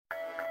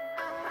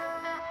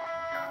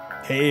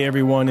Hey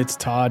everyone, it's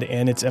Todd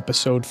and it's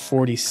episode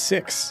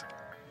 46.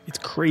 It's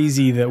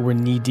crazy that we're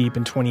knee deep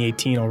in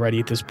 2018 already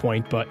at this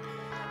point, but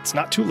it's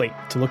not too late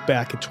to look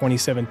back at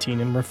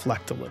 2017 and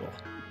reflect a little.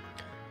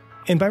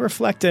 And by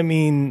reflect, I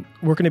mean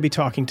we're going to be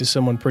talking to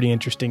someone pretty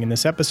interesting in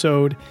this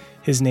episode.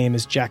 His name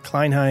is Jack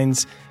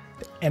Kleinheinz,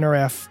 the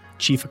NRF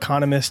chief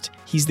economist.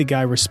 He's the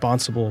guy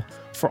responsible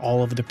for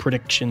all of the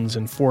predictions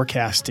and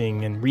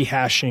forecasting and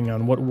rehashing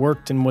on what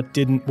worked and what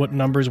didn't, what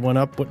numbers went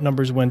up, what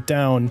numbers went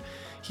down.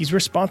 He's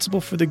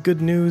responsible for the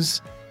good news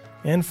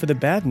and for the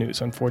bad news,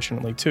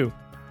 unfortunately, too.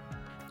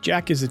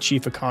 Jack is the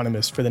chief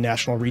economist for the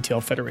National Retail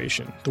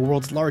Federation, the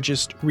world's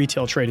largest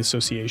retail trade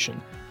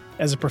association.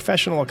 As a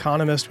professional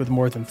economist with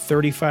more than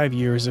 35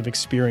 years of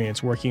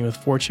experience working with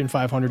Fortune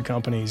 500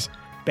 companies,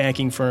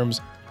 banking firms,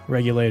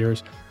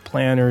 regulators,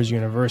 planners,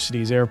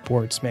 universities,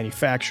 airports,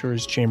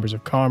 manufacturers, chambers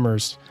of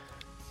commerce,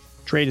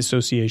 trade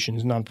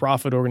associations,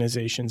 nonprofit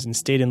organizations, and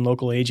state and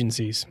local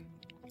agencies.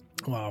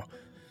 Wow.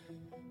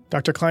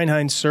 Dr.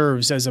 Kleinheinz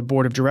serves as a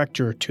board of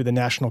director to the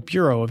National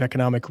Bureau of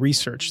Economic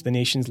Research, the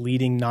nation's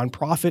leading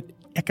nonprofit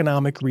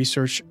economic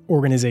research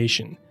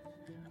organization.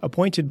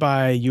 Appointed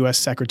by U.S.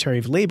 Secretary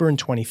of Labor in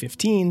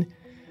 2015,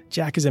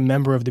 Jack is a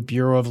member of the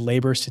Bureau of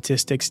Labor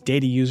Statistics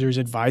Data Users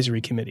Advisory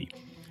Committee.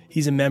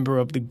 He's a member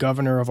of the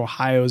Governor of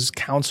Ohio's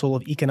Council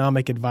of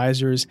Economic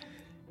Advisors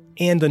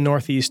and the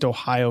Northeast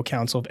Ohio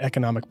Council of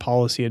Economic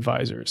Policy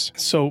Advisors.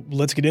 So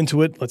let's get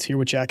into it. Let's hear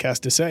what Jack has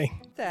to say.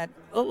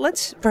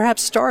 Let's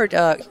perhaps start.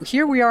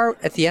 Here we are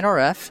at the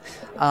NRF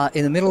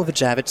in the middle of a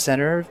Javits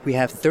Center. We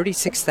have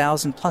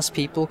 36,000 plus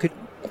people. Could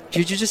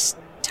you just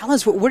tell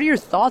us, what are your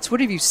thoughts?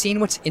 What have you seen?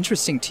 What's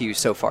interesting to you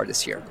so far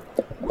this year?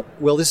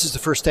 Well, this is the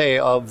first day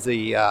of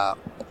the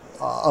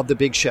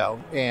big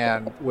show,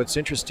 and what's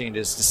interesting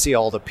is to see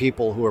all the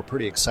people who are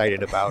pretty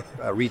excited about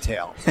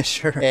retail.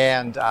 Sure.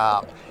 And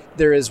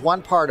there is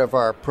one part of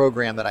our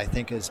program that I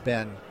think has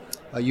been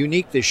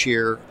unique this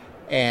year,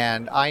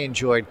 and I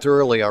enjoyed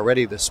thoroughly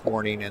already this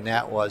morning, and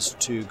that was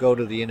to go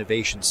to the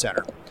Innovation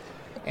Center.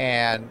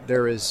 And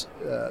there is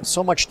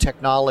so much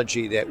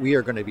technology that we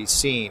are going to be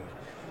seeing,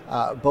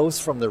 both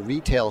from the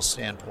retail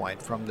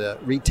standpoint, from the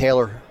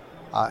retailer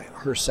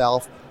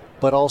herself,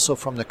 but also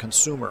from the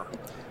consumer,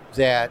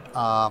 that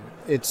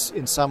it's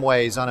in some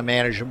ways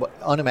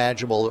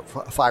unimaginable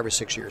 5 or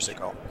 6 years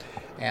ago.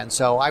 And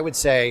so I would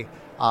say,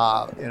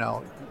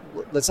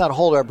 let's not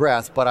hold our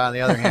breath, but on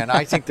the other hand,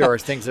 I think there are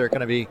things that are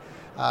going to be,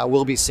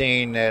 we'll be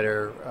seeing that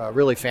are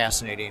really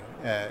fascinating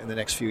in the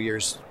next few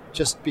years,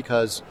 just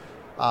because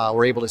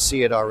we're able to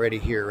see it already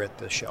here at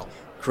the show.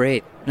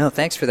 Great. No,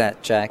 thanks for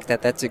that, Jack.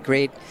 That's a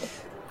great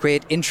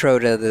intro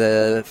to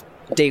the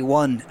day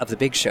one of the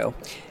big show.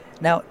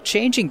 Now,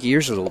 changing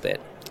gears a little bit,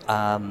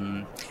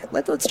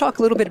 let's talk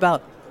a little bit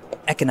about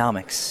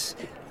economics.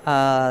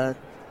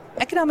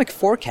 Economic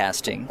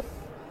forecasting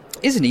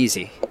isn't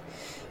easy.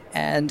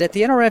 And at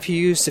the NRF, you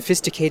use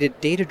sophisticated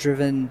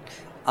data-driven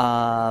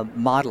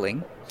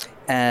modeling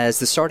as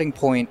the starting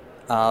point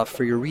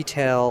for your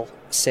retail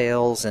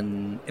sales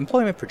and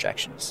employment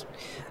projections.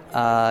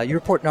 You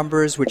report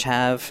numbers which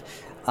have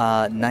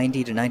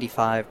 90 to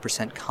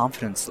 95%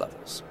 confidence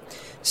levels.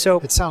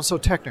 So it sounds so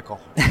technical.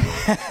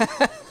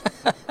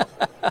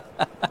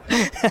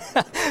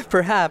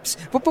 Perhaps,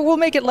 but we'll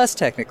make it less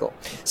technical.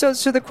 So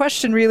the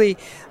question really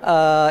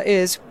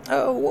is,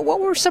 what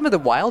were some of the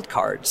wild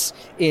cards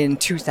in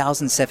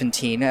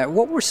 2017?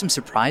 What were some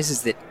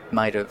surprises that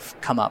might have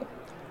come up?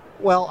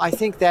 Well, I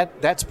think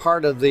that's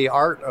part of the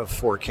art of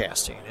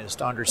forecasting, is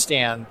to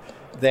understand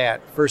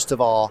that, first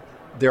of all,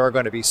 there are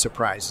going to be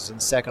surprises,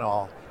 and second of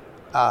all,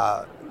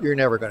 you're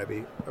never going to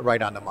be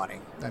right on the money.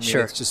 I mean,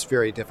 sure. It's just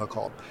very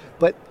difficult.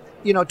 But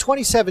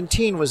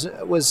 2017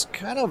 was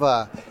kind of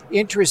a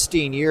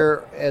interesting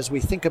year as we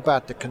think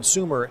about the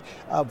consumer.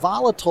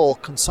 Volatile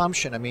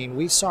consumption. I mean,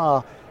 we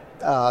saw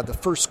the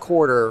first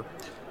quarter,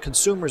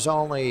 consumers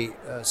only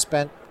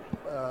spent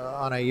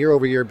on a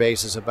year-over-year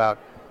basis about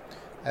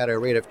at a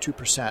rate of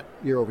 2%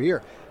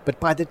 year-over-year. But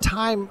by the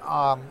time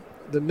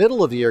the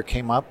middle of the year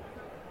came up,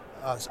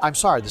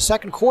 the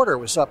second quarter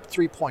was up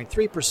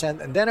 3.3%,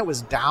 and then it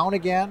was down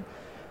again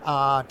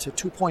to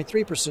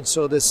 2.3%.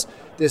 So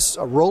this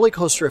roller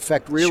coaster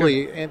effect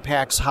really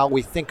impacts how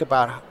we think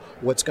about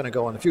what's going to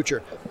go in the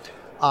future.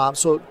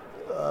 So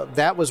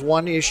that was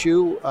one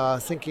issue,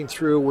 thinking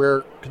through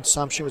where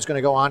consumption was going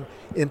to go on.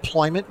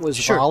 Employment was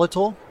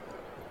volatile.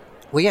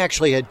 We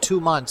actually had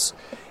 2 months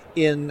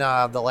in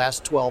the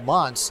last 12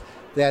 months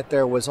that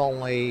there was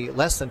only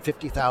less than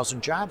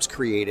 50,000 jobs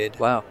created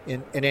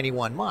in any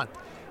 1 month.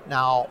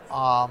 Now,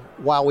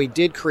 while we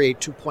did create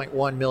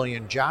 2.1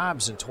 million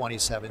jobs in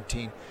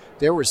 2017,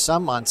 there were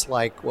some months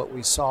like what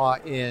we saw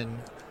in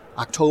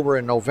October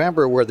and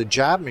November where the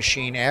job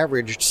machine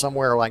averaged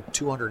somewhere like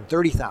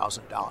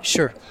 $230,000.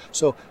 Sure.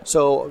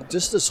 So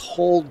just this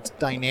whole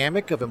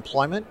dynamic of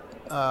employment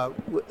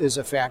is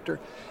a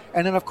factor.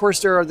 And then, of course,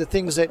 there are the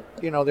things that,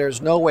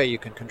 there's no way you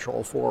can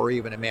control for or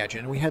even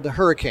imagine. We had the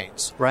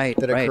hurricanes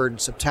that occurred in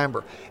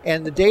September.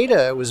 And the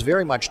data was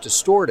very much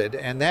distorted,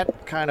 and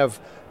that kind of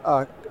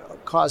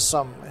caused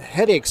some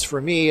headaches for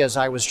me as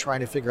I was trying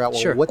to figure out,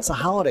 well, Sure. what's the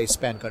holiday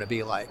spend going to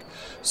be like?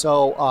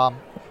 So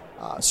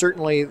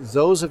certainly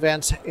those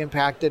events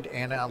impacted.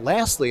 And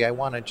lastly, I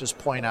want to just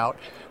point out,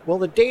 well,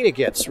 the data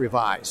gets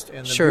revised,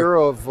 and the Sure.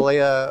 Bureau of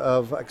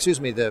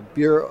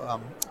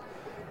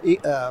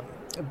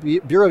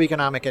Bureau of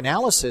Economic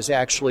Analysis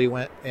actually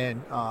went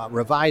and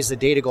revised the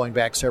data going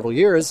back several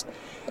years,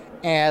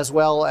 as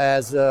well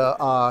as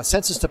the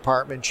Census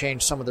Department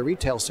changed some of the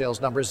retail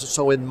sales numbers.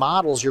 So in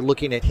models, you're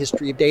looking at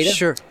history of data.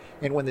 Sure.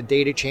 And when the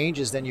data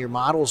changes, then your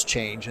models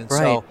change. And Right.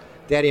 so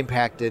that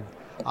impacted.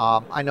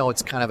 I know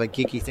it's kind of a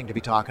geeky thing to be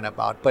talking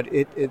about, but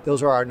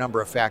those are a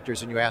number of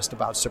factors. And you asked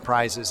about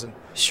surprises, and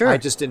Sure. I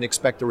just didn't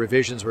expect the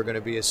revisions were going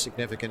to be as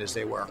significant as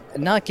they were.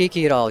 Not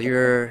geeky at all.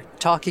 You're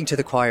talking to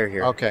the choir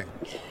here. Okay.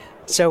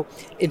 So,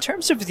 in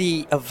terms of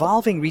the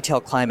evolving retail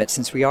climate,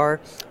 since we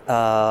are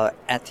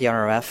at the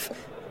NRF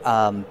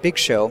Big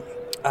Show,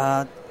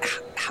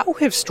 how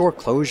have store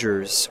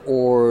closures,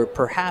 or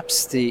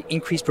perhaps the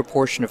increased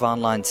proportion of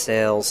online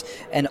sales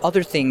and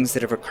other things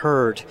that have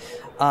occurred,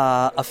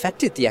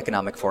 affected the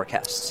economic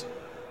forecasts,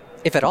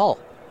 if at all?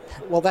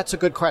 Well, that's a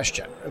good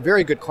question, a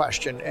very good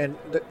question, and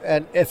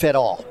if at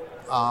all.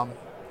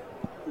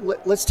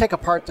 Let's take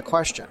apart the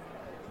question.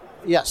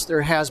 Yes,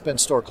 there has been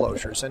store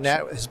closures, and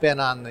that has been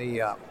on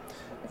the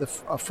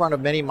front of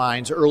many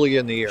minds early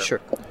in the year.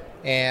 Sure.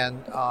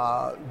 And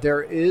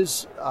there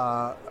is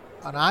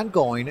an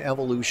ongoing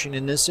evolution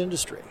in this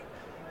industry,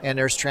 and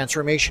there's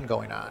transformation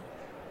going on.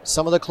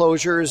 Some of the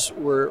closures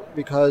were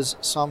because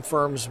some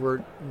firms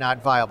were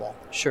not viable,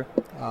 Sure.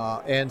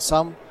 and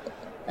some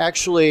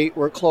actually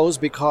were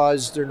closed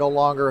because they're no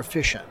longer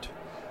efficient.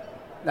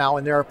 Now,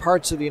 and there are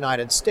parts of the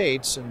United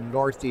States and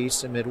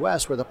Northeast and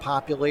Midwest where the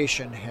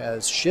population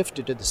has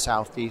shifted to the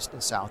Southeast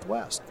and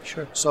Southwest.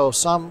 Sure. So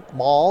some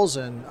malls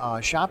and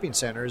shopping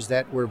centers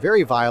that were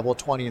very viable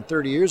 20 and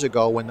 30 years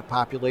ago when the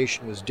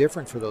population was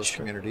different for those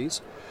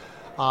communities,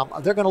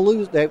 they're going to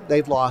lose.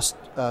 They've lost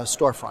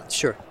storefronts.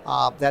 Sure.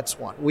 That's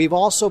one. We've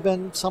also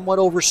been somewhat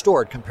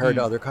overstored compared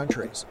to other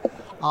countries.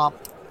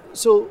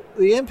 So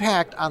the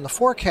impact on the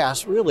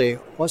forecast really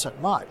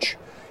wasn't much.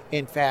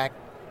 In fact,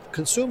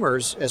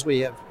 consumers, as we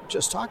have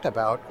just talked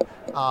about,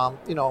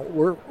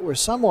 we're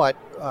somewhat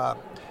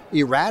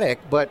erratic,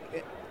 but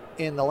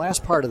in the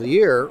last part of the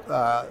year,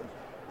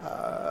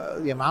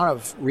 the amount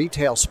of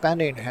retail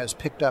spending has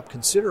picked up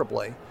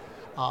considerably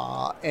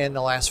in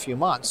the last few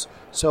months.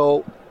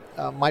 So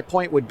my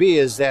point would be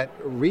is that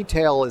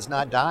retail is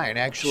not dying.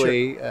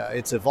 Actually,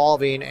 it's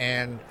evolving,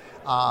 and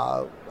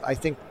I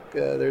think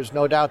there's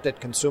no doubt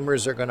that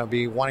consumers are going to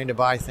be wanting to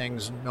buy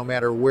things no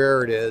matter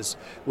where it is,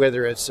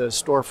 whether it's a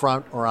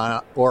storefront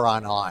or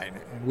online.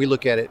 And we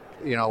look at it,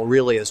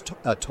 really as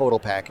a total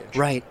package.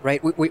 Right.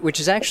 Which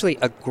is actually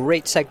a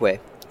great segue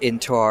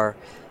into our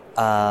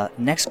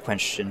next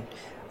question,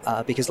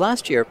 because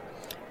last year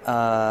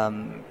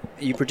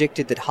you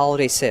predicted that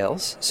holiday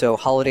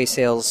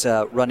sales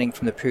running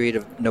from the period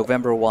of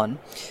November 1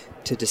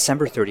 to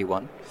December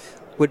 31,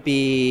 would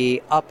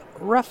be up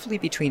roughly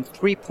between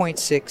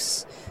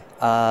 3.6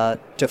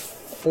 to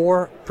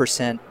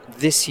 4%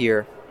 this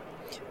year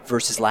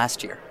versus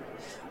last year.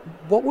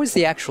 What was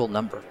the actual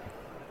number?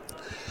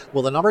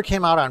 Well, the number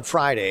came out on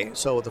Friday,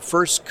 so the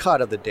first cut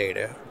of the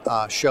data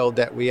showed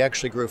that we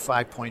actually grew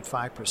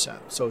 5.5%,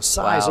 so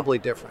sizably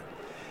different.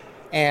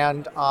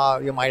 And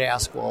you might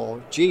ask,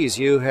 well, geez,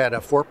 you had a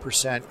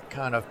 4%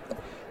 kind of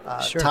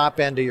top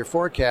end of your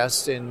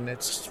forecast, and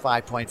it's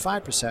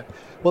 5.5%.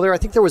 Well, I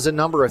think there was a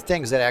number of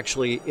things that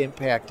actually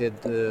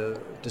impacted the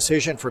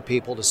decision for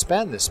people to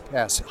spend this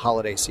past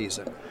holiday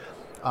season.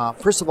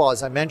 First of all,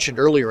 as I mentioned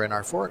earlier in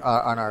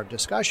on our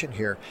discussion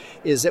here,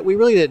 is that we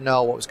really didn't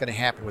know what was going to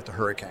happen with the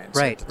hurricanes.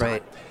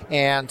 Right.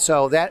 And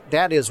so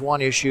that is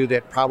one issue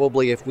that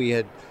probably if we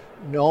had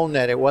known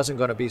that it wasn't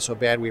going to be so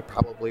bad, we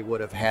probably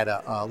would have had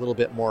a little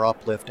bit more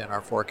uplift in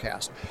our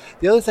forecast.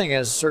 The other thing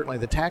is certainly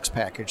the tax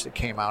package that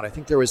came out. I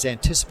think there was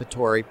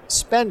anticipatory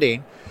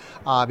spending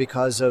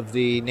because of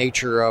the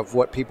nature of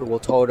what people were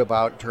told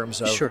about in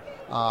terms of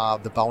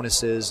the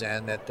bonuses,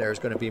 and that there's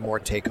going to be more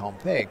take-home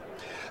pay.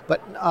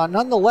 But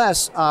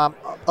nonetheless,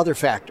 other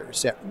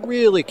factors that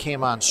really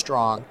came on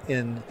strong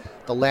in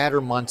the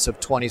latter months of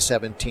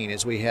 2017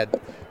 is we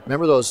had,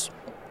 remember those,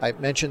 I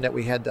mentioned that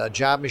we had the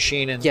job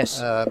machine in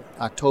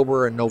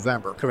October and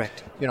November.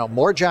 Correct.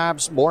 More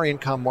jobs, more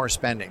income, more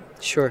spending.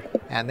 Sure.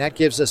 And that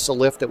gives us a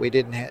lift that we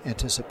didn't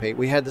anticipate.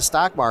 We had the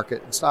stock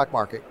market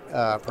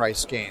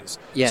price gains.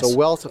 Yes. So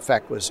wealth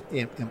effect was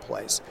in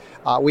place.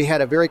 We had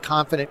a very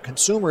confident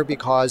consumer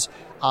because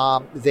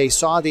they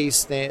saw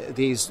their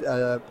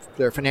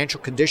financial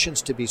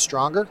conditions to be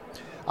stronger,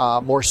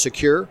 more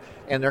secure,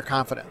 and their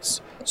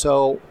confidence.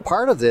 So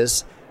part of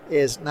this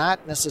is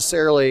not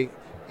necessarily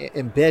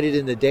embedded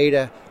in the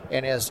data,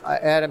 and as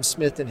Adam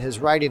Smith in his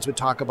writings would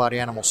talk about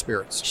animal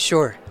spirits.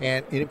 Sure.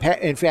 And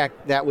in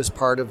fact, that was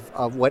part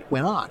of what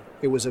went on.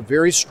 It was a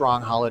very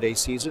strong holiday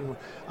season,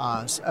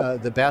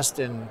 the best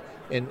in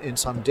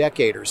some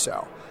decade or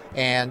so.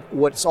 And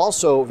what's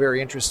also very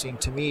interesting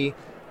to me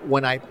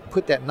when I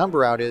put that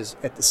number out is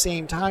at the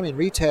same time in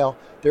retail,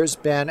 there's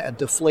been a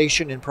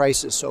deflation in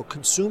prices. So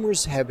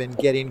consumers have been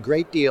getting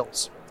great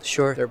deals.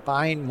 Sure. They're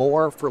buying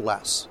more for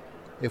less.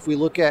 If we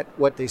look at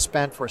what they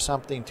spent for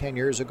something 10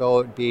 years ago,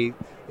 it would be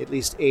at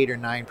least 8 or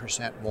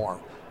 9% more.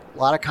 A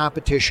lot of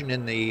competition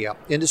in the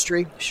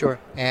industry. Sure.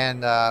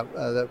 And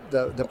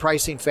the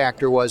pricing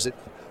factor was it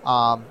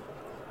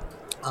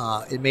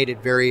made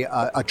it very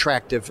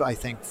attractive, I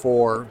think,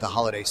 for the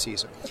holiday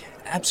season.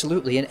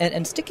 Absolutely.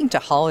 And sticking to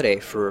holiday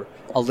for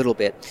a little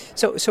bit.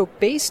 So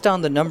based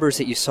on the numbers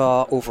that you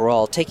saw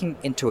overall, taking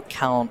into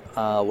account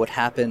what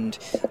happened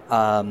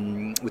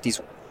with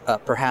these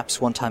perhaps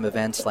one-time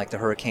events like the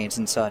hurricanes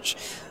and such,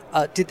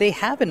 did they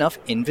have enough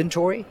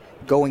inventory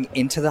going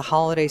into the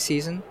holiday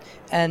season?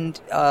 And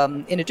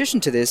in addition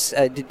to this,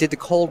 did the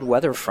cold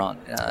weather front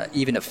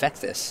even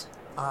affect this?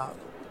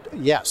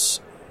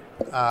 Yes.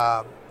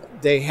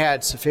 They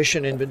had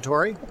sufficient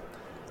inventory.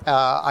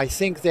 I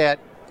think that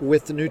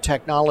with the new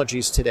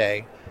technologies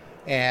today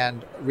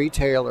and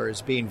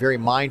retailers being very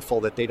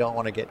mindful that they don't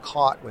want to get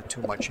caught with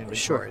too much inventory,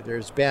 Sure.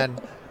 There's been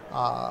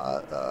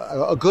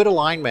a good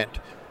alignment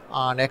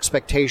on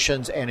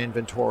expectations and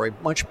inventory,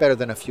 much better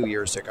than a few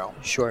years ago.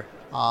 Sure.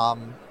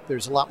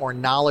 There's a lot more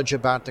knowledge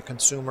about the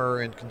consumer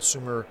and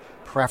consumer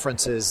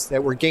preferences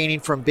that we're gaining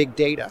from big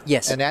data.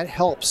 Yes. And that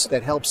helps.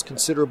 That helps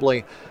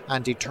considerably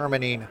on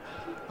determining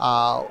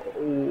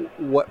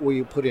what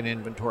we put in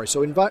inventory.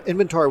 So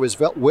inventory was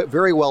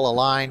very well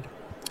aligned.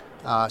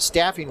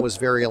 Staffing was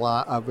very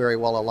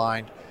well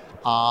aligned.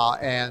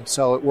 And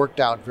so it worked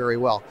out very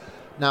well.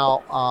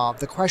 Now,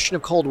 the question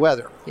of cold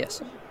weather.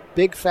 Yes.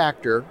 Big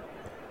factor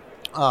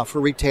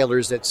for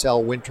retailers that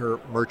sell winter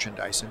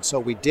merchandise. And so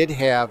we did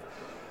have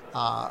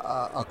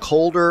a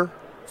colder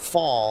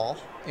fall,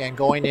 and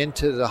going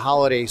into the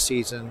holiday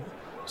season,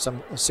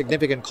 some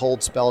significant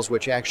cold spells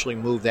which actually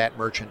moved that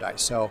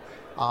merchandise. So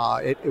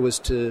it was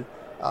to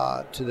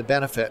the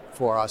benefit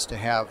for us to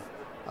have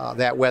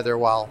that weather,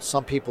 while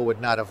some people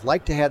would not have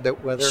liked to have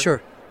that weather.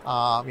 Sure.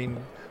 I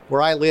mean,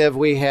 where I live,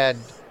 we had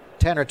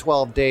 10 or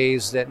 12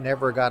 days that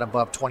never got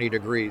above 20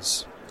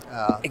 degrees.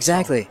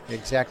 Exactly.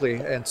 Exactly.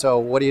 And so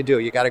what do?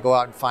 You got to go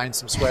out and find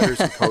some sweaters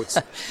and coats.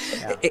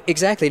 Yeah.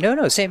 Exactly.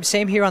 No.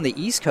 Same here on the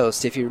East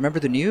Coast. If you remember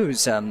the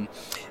news, at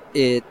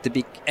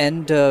the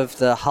end of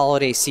the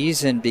holiday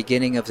season,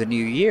 beginning of the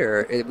new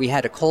year, we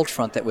had a cold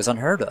front that was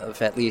unheard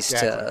of, at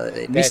least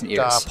in recent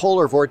years.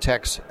 Polar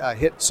vortex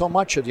hit so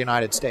much of the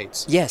United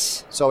States.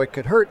 Yes. So it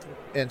could hurt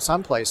in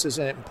some places,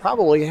 and it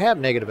probably have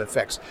negative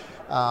effects.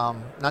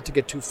 Not to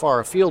get too far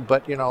afield,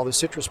 but the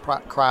citrus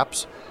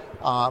crops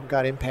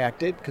got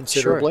impacted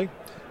considerably. Sure.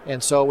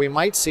 And so we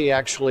might see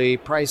actually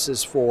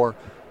prices for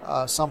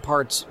some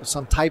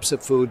types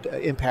of food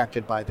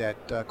impacted by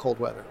that cold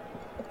weather.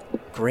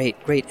 Great.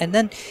 And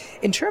then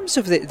in terms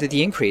of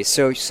the increase,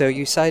 so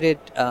you cited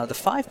the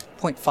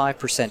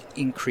 5.5%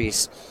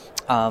 increase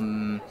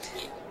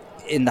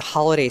in the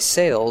holiday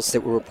sales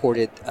that were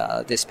reported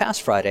this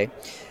past Friday.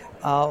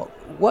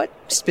 What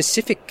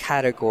specific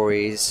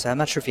categories, I'm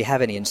not sure if you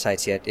have any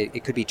insights yet,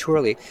 it could be too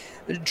early,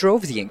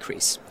 drove the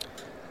increase?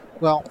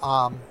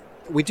 Well,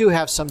 we do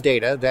have some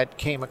data that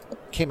came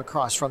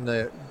across from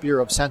the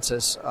Bureau of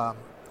Census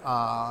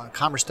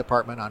Commerce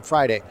Department on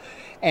Friday.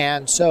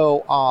 And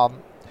so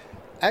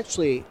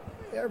actually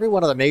every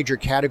one of the major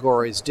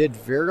categories did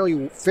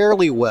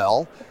fairly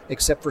well,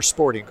 except for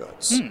sporting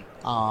goods.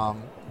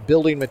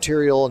 Building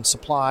material and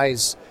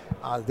supplies,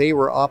 they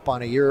were up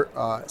on a year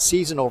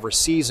season over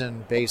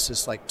season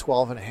basis like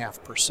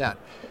 12.5%.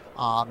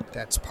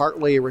 That's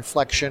partly a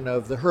reflection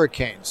of the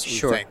hurricanes, we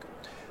think.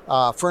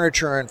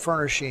 Furniture and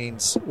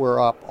furnishings were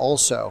up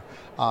also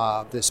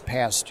this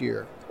past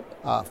year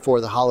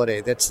for the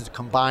holiday. That's the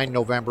combined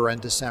November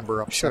and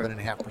December, up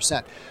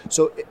 7.5%.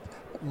 So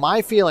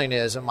my feeling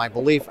is, and my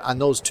belief on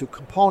those two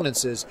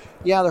components is,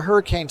 the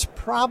hurricanes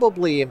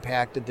probably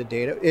impacted the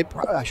data.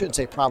 I shouldn't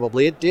say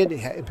probably. It did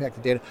impact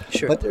the data.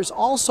 Sure. But there's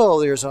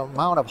an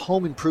amount of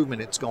home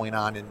improvement that's going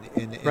on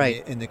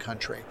in the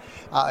country.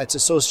 It's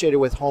associated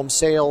with home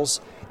sales.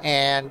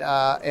 And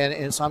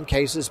in some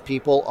cases,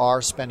 people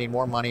are spending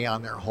more money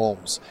on their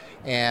homes.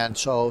 And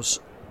so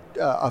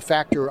a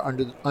factor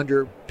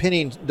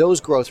underpinning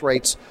those growth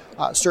rates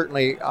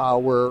certainly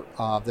were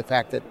the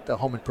fact that the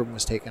home improvement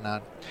was taken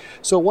on.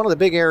 So one of the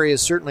big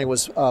areas certainly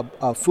was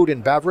food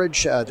and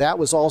beverage. That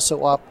was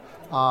also up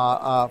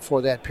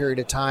for that period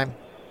of time.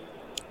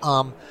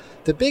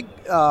 The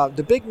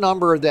big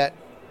number that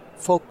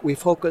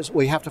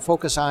we have to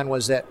focus on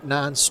was that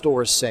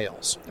non-store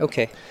sales.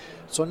 Okay.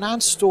 So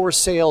non-store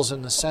sales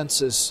in the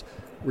census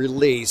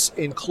release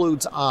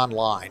includes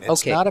online.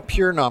 It's not a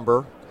pure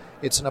number.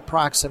 It's an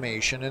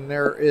approximation, and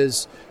there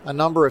is a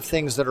number of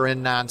things that are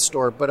in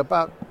non-store, but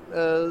about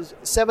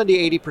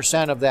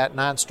 70-80% of that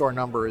non-store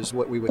number is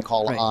what we would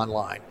call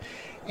online.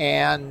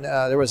 And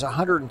there was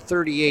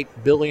 $138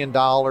 billion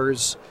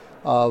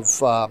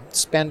of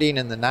spending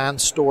in the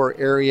non-store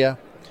area.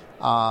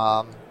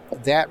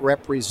 That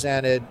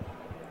represented,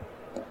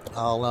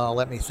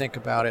 let me think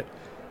about it,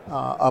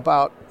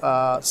 about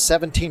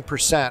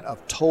 17%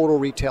 of total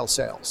retail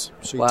sales.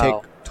 So you take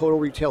total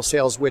retail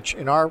sales, which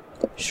in our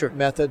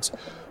methods,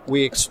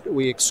 we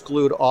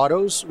exclude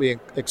autos, we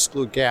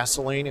exclude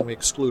gasoline, and we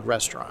exclude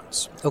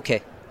restaurants.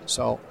 Okay.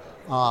 So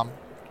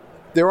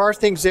there are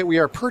things that we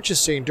are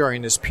purchasing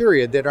during this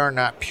period that are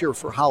not pure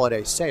for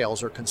holiday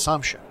sales or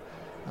consumption.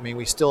 I mean,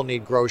 we still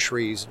need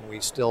groceries and we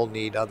still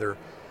need other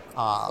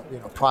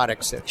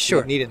products that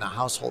we need in the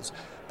households.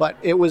 But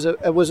it was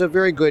a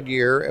very good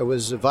year. It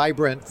was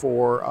vibrant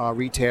for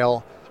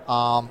retail,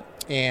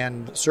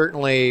 and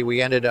certainly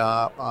we ended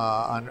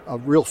on a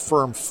real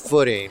firm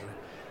footing.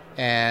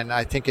 And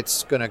I think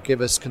it's going to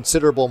give us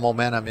considerable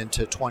momentum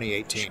into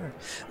 2018. Sure.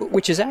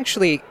 Which is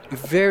actually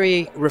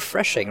very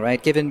refreshing,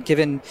 right?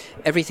 Given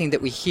everything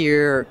that we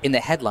hear in the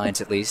headlines,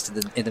 at least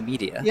in the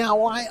media. Yeah,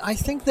 well, I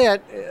think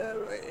that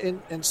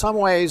in some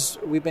ways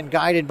we've been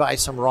guided by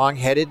some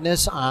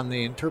wrong-headedness on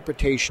the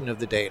interpretation of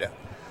the data.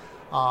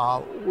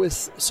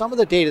 With some of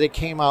the data that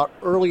came out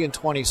early in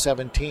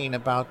 2017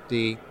 about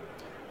the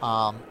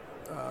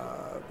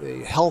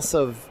health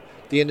of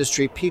the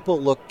industry, people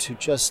looked to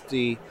just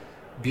the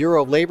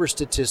Bureau of Labor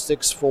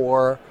Statistics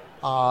for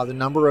the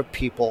number of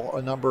people,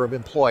 a number of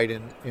employed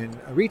in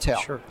retail.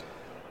 Sure.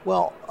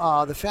 Well,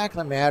 the fact of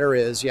the matter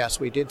is, yes,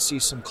 we did see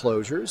some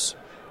closures,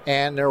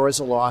 and there was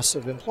a loss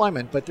of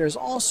employment, but there's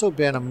also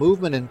been a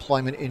movement in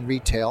employment in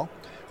retail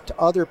to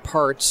other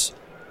parts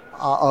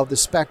of the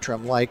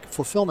spectrum, like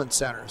fulfillment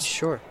centers.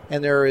 Sure.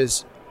 And there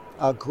is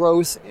a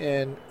growth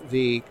in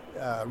the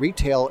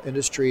retail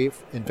industry,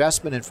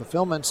 investment in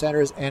fulfillment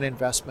centers, and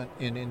investment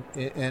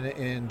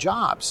in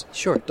jobs.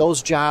 Sure.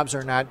 Those jobs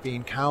are not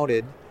being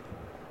counted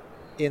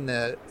in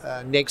the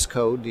NAICS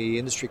code, the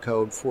industry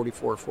code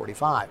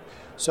 4445.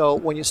 So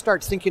when you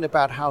start thinking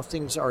about how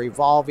things are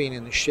evolving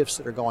and the shifts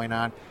that are going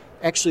on,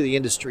 actually the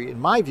industry, in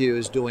my view,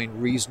 is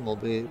doing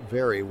reasonably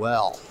very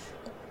well.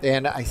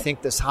 And I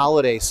think this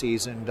holiday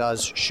season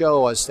does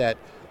show us that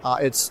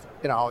it's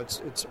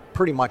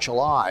pretty much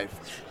alive.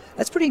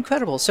 That's pretty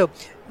incredible. So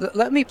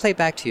let me play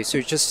back to you,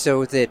 so just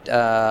so that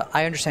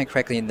I understand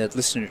correctly and the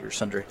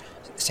listeners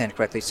understand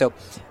correctly. So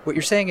what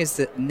you're saying is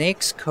that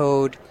NAICS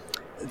code,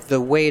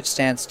 the way it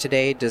stands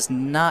today, does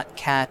not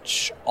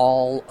catch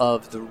all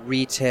of the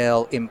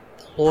retail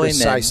employment.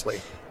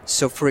 Precisely.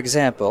 So, for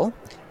example,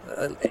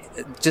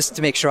 just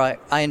to make sure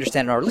I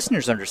understand and our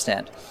listeners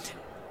understand,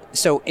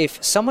 so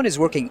if someone is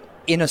working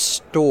in a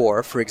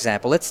store, for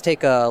example, let's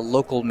take a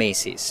local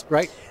Macy's.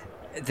 Right.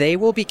 They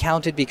will be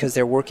counted because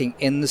they're working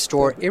in the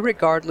store,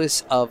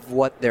 irregardless of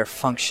what their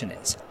function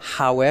is.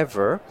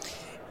 However,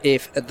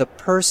 if the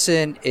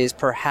person is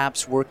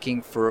perhaps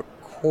working for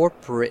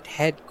corporate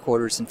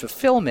headquarters and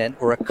fulfillment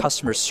or a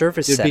customer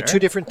service center... There'd be two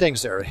different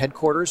things there.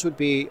 Headquarters would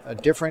be a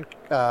different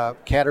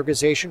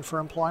categorization for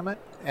employment,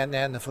 and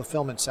then the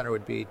fulfillment center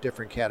would be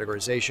different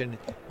categorization.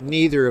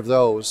 Neither of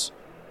those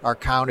are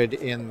counted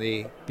in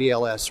the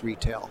BLS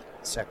retail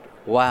sector.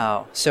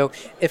 Wow. So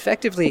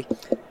effectively,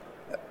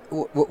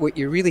 what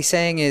you're really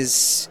saying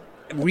is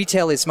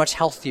retail is much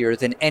healthier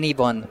than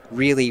anyone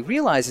really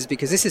realizes,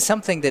 because this is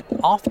something that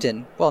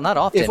often, well, not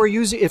often.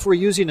 If we're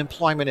using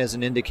employment as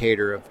an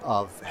indicator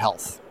of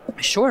health.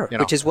 Sure,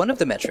 which is one of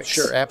the metrics.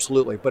 Sure,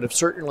 absolutely. But if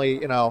certainly,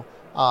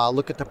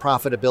 look at the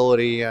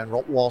profitability and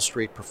Wall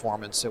Street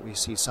performance that we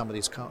see some of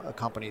these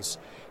companies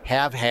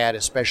have had,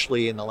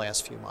 especially in the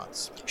last few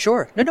months.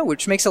 Sure. No,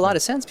 which makes a lot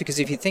of sense, because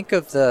if you think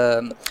of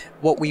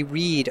what we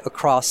read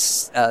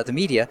across the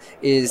media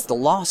is the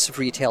loss of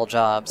retail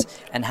jobs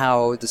and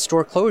how the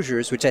store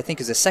closures, which I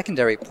think is a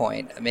secondary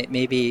point,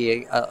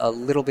 maybe a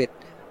little bit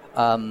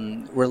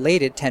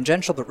related,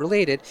 tangential but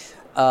related,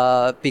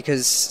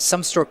 because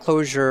some store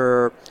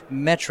closure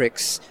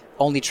metrics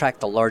only track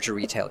the larger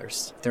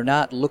retailers. They're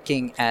not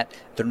looking at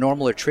the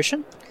normal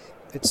attrition.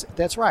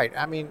 That's right.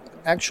 I mean,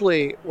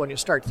 actually, when you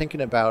start thinking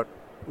about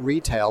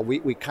retail,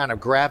 we kind of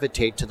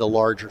gravitate to the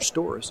larger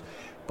stores.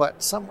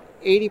 But some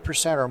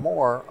 80% or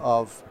more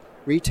of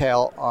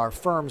retail are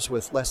firms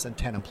with less than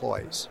 10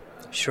 employees.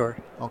 Sure.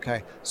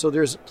 Okay. So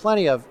there's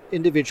plenty of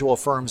individual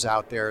firms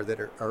out there that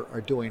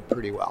are doing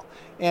pretty well.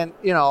 And,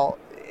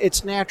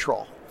 it's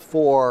natural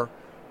for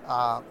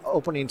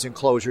openings and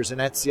closures. And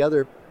that's the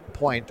other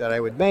point that I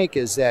would make,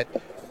 is that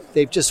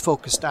they've just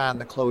focused on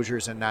the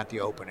closures and not the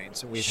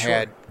openings. And we've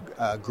had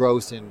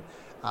growth in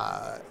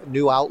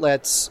new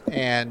outlets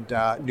and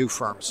new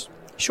firms.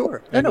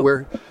 Sure. And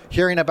we're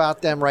hearing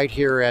about them right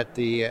here at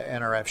the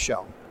NRF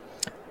show.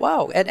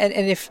 Wow. And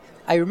if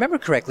I remember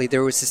correctly,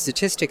 there was a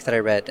statistic that I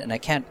read, and I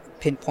can't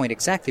pinpoint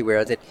exactly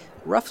where, that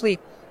roughly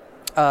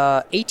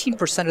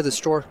 18% of the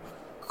store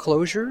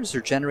closures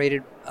are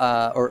generated,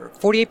 or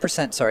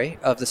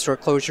 48%, of the store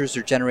closures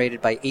are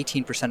generated by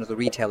 18% of the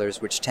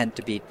retailers, which tend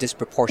to be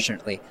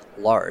disproportionately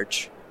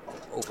large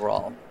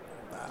overall.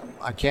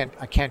 I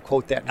can't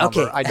quote that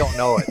number. Okay. I don't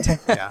know it.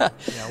 Yeah.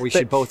 We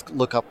should both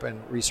look up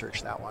and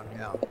research that one.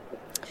 Yeah.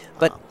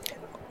 But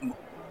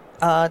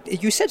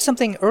you said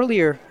something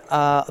earlier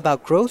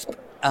about growth,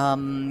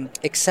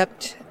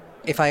 except,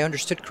 if I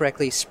understood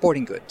correctly,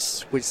 sporting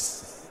goods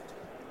was...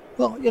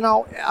 Well,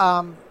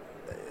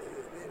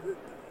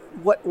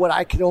 what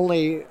I could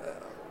only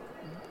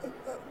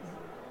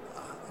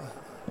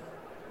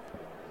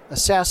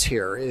assess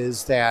here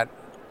is that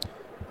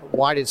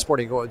why did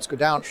sporting goods go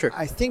down? Sure.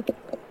 I think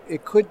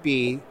it could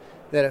be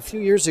that a few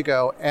years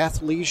ago,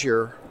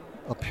 athleisure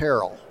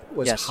apparel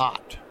was Yes.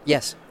 hot.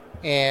 Yes.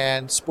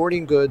 And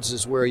sporting goods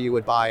is where you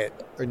would buy it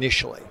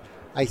initially.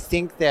 I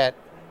think that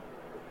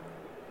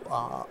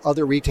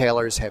other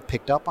retailers have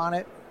picked up on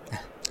it.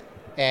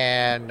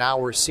 And now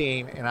we're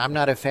seeing, and I'm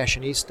not a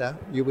fashionista,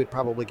 you would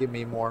probably give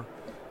me more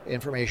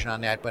information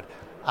on that, but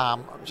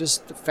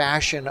just the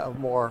fashion of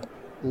more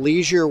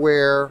leisure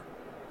wear,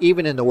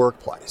 even in the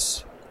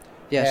workplace,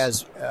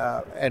 Yes.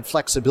 and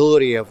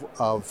flexibility of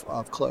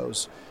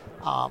clothes.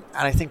 And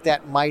I think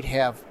that might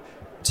have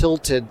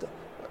tilted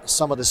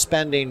some of the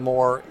spending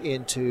more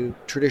into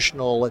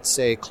traditional, let's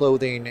say,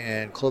 clothing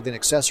and clothing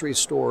accessory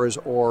stores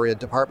or in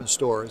department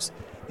stores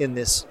in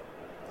this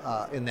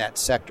in that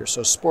sector.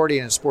 So sporting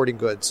and sporting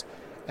goods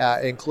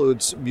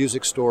includes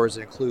music stores,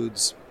 it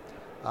includes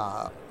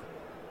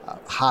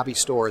hobby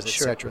stores,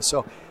 Sure. etc.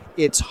 So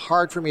it's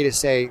hard for me to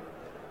say,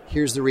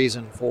 here's the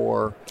reason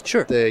for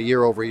Sure. the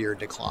year-over-year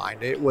decline.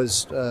 It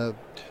was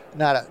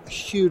not a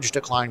huge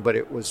decline, but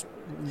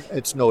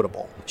it's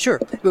notable. Sure,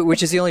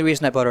 which is the only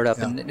reason I brought it up,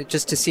 Yeah. and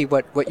just to see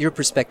what your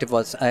perspective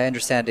was. I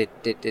understand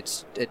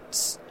it's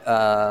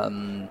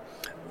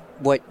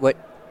what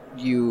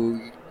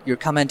you're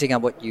commenting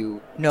on what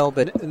you know,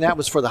 but And that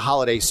was for the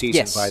holiday season,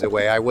 Yes. by the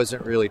way. I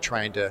wasn't really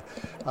trying to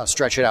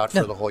stretch it out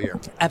for the whole year.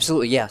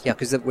 absolutely, yeah,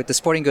 because with the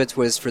sporting goods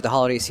was for the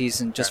holiday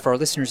season. Just for our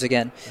listeners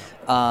again,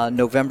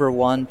 November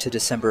 1 to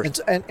December.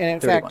 And in 31.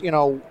 fact,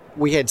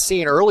 we had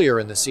seen earlier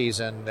in the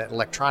season that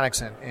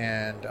electronics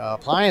and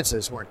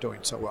appliances weren't doing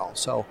so well.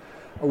 So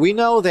we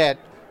know that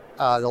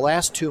the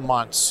last 2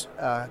 months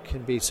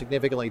can be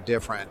significantly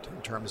different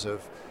in terms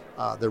of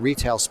the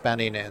retail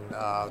spending and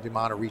the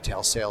amount of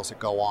retail sales that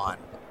go on.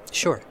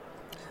 Sure.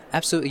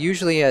 Absolutely.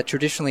 Usually,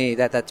 traditionally,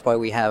 that's why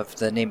we have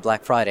the name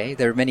Black Friday.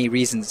 There are many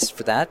reasons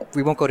for that.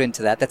 We won't go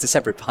into that. That's a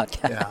separate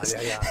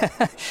podcast.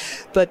 Yeah.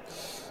 But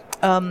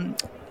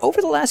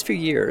over the last few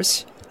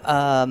years,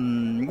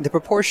 the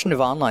proportion of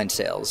online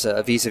sales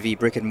vis-a-vis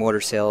brick-and-mortar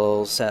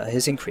sales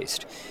has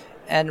increased.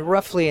 And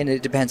roughly, and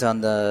it depends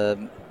on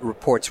the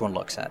reports one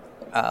looks at,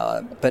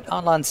 but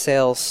online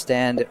sales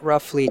stand at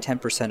roughly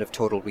 10% of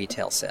total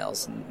retail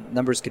sales.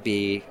 Numbers could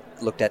be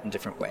looked at in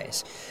different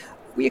ways.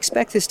 We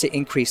expect this to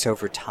increase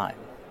over time.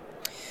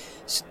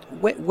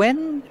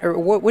 When, or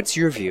what's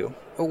your view?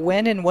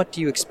 When and what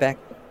do you expect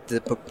the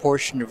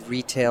proportion of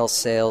retail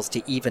sales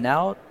to even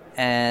out?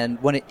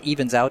 And when it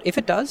evens out, if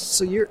it does?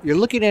 So you're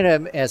looking at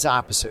them as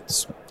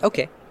opposites.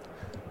 Okay.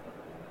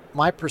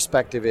 My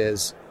perspective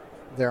is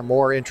they're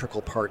more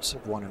integral parts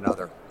of one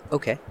another.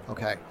 Okay.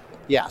 Okay.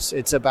 Yes,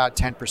 it's about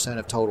 10%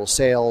 of total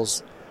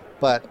sales,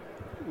 but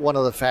one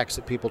of the facts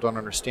that people don't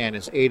understand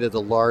is 8 of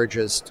the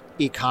largest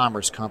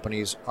e-commerce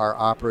companies are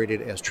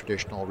operated as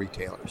traditional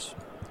retailers.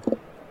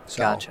 So,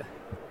 Gotcha.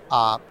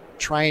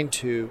 Trying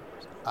to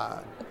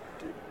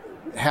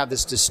have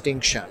this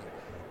distinction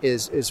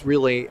is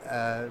really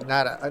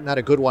not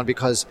a good one,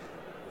 because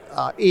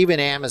even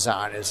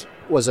Amazon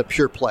was a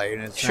pure play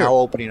and it's Sure. now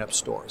opening up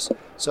stores.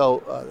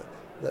 So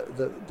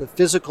the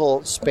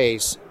physical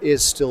space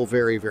is still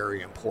very,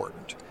 very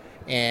important.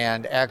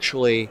 And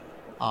actually,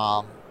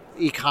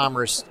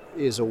 e-commerce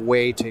is a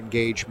way to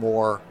engage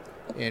more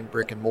in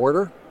brick and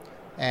mortar,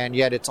 and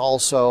yet it's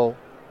also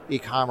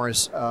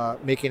e-commerce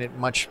making it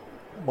much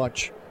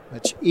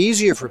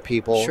easier for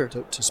people Sure.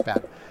 to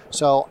spend.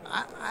 So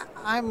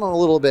I'm a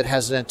little bit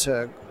hesitant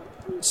to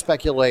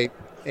speculate,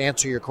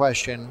 answer your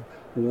question,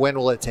 when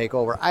will it take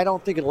over? I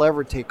don't think it'll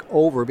ever take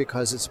over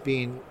because it's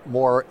being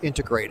more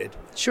integrated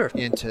Sure.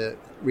 into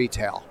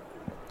retail.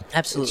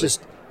 Absolutely.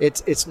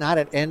 It's not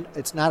an end.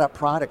 It's not a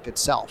product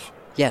itself.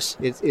 Yes.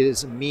 It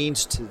is a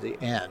means to the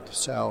end.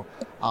 So,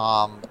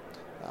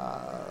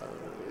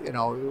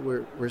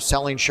 we're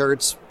selling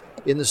shirts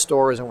in the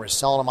stores and we're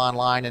selling them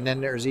online, and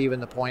then there's even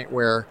the point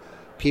where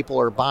people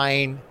are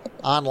buying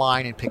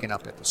online and picking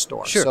up at the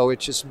store. Sure. So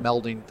it's just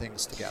melding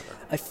things together.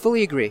 I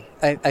fully agree.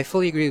 I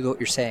fully agree with what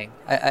you're saying.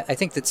 I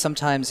think that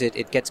sometimes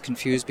it gets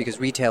confused because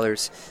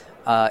retailers,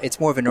 it's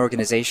more of an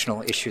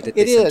organizational issue that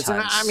It they is,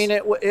 sometimes... and I mean,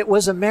 it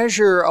was a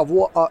measure of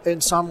in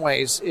some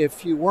ways,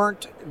 if you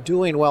weren't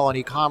doing well in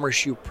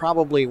e-commerce, you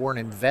probably weren't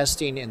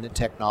investing in the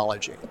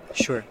technology.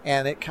 Sure.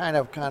 And it kind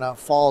of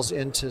falls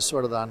into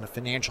sort of on the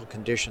financial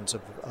conditions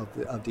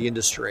of the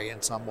industry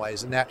in some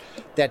ways, and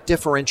that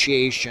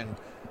differentiation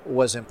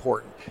was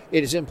important.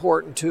 It is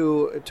important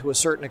to a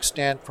certain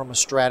extent from a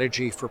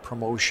strategy for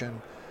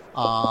promotion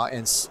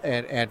and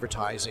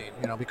advertising,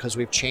 because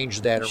we've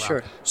changed that around.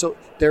 Sure. So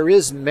there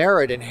is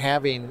merit in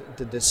having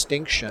the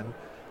distinction.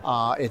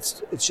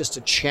 It's just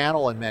a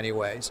channel in many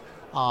ways,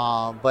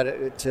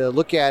 but to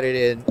look at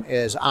it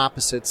as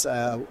opposites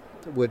I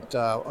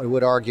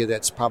would argue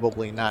that's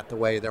probably not the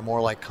way. They're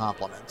more like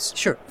complements.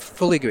 Sure.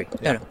 Fully agree.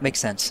 Yeah. No, makes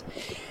sense.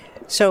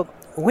 So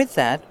with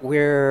that,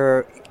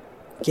 we're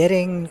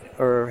getting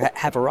or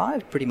have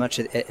arrived pretty much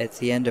at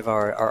the end of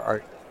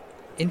our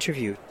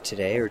interview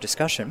today or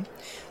discussion.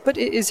 But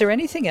is there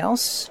anything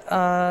else,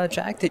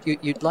 Jack, that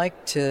you'd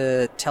like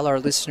to tell our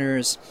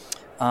listeners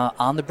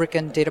on the Brick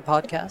and Data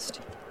podcast?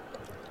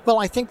 Well,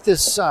 I think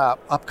this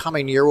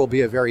upcoming year will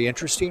be a very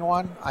interesting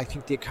one. I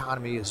think the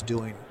economy is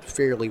doing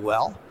fairly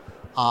well.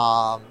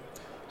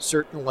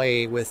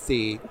 Certainly with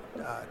the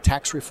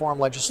tax reform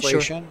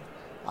legislation,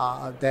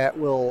 that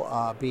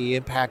will be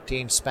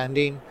impacting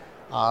spending.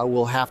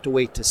 We'll have to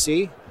wait to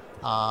see.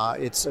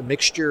 It's a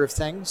mixture of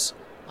things.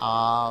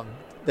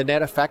 The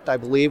net effect, I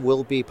believe,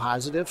 will be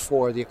positive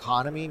for the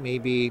economy,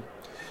 maybe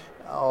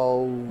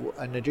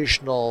an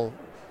additional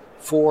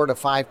 4 to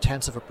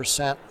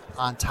 0.5%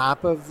 on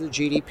top of the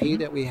GDP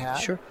that we have.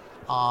 Sure.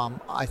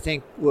 I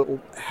think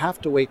we'll have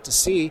to wait to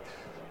see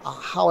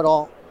how it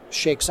all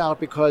shakes out,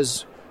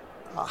 because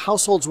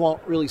households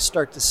won't really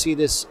start to see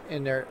this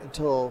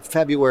until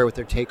February with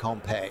their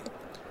take-home pay.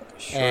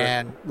 Sure.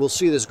 And we'll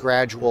see this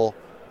gradual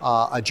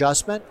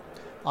adjustment,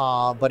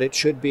 but it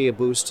should be a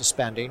boost to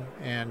spending,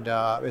 and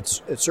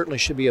it certainly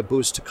should be a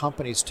boost to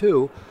companies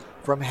too,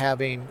 from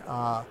having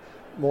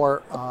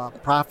more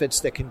profits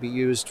that can be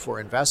used for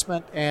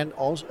investment, and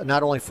also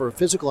not only for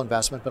physical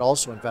investment but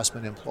also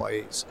investment in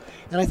employees.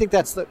 And I think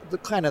that's the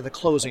kind of the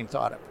closing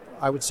thought.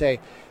 I would say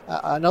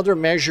another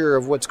measure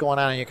of what's going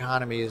on in the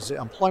economy is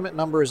employment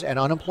numbers and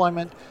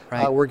unemployment.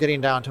 Right. We're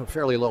getting down to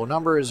fairly low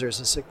numbers. There's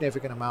a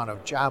significant amount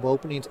of job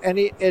openings, and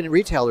in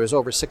retail there's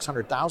over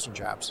 600,000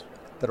 jobs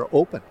that are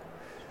open.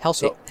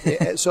 Healthy.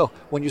 So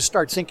when you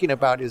start thinking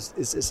about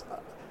is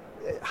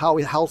how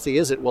healthy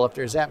is it? Well, if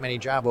there's that many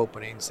job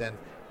openings, then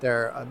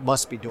there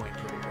must be doing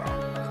pretty well.